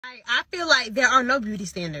Like, I feel like there are no beauty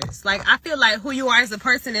standards. Like, I feel like who you are as a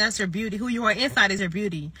person, that's your beauty. Who you are inside is your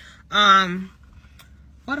beauty. Why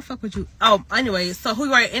the fuck would you? Oh, anyway, so who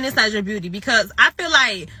you are inside is your beauty. Because I feel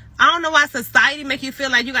like, I don't know why society make you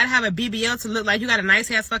feel like you gotta have a BBL to look like you got a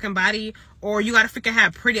nice ass fucking body, or you gotta freaking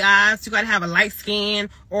have pretty eyes, you gotta have a light skin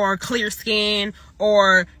or clear skin,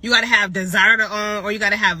 or you gotta have designer on, or you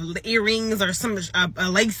gotta have earrings or some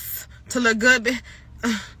a lace to look good.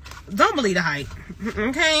 Don't believe the hype,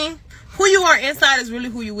 okay? Who you are inside is really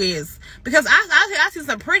who you is. Because I see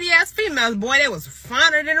some pretty ass females, boy, they was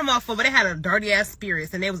finer than a motherfucker, but they had a dirty ass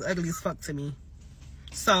spirits and they was ugly as fuck to me.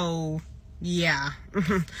 So yeah.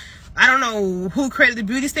 I don't know who created the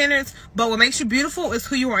beauty standards, but what makes you beautiful is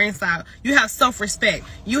who you are inside. You have self-respect.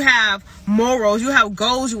 You have morals. You have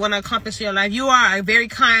goals you want to accomplish in your life. You are a very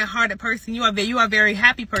kind-hearted person. You are a very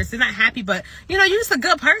happy person. Not happy, but, you know, you're just a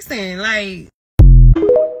good person. Like...